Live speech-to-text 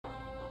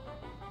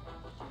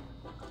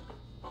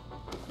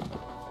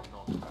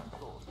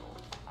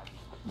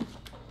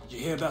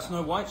hear about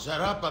Snow White? Shut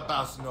up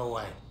about Snow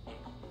White.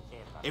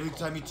 Every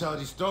time you tell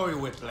the story,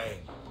 we're playing.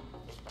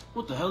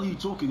 What the hell are you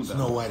talking about?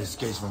 Snow White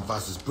escapes from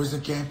Vasa's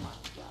prison camp.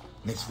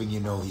 Next thing you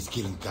know, he's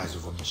killing guys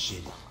with a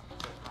machete.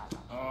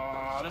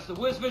 Oh, that's the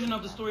worst version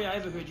of the story I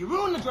ever heard. You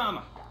ruined the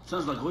drama.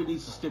 Sounds like Hoyt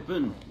needs to step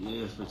in,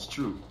 if it's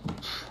true.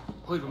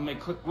 Hoyt will make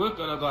quick work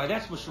of the guy,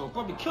 that's for sure.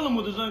 Probably kill him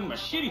with his own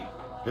machete.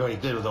 He already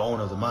did with the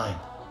owner of the mine.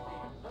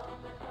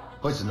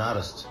 Hoyt's an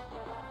artist.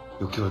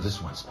 He'll kill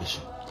this one,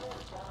 suspicion.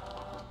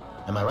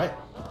 Am I right?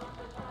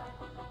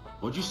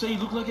 What'd you say he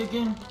looked like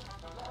again?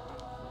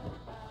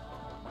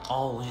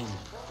 All in.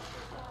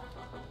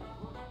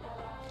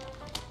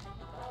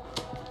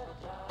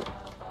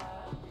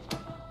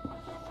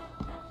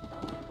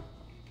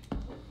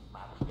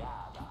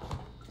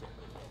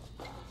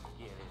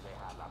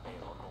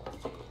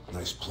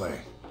 Nice play.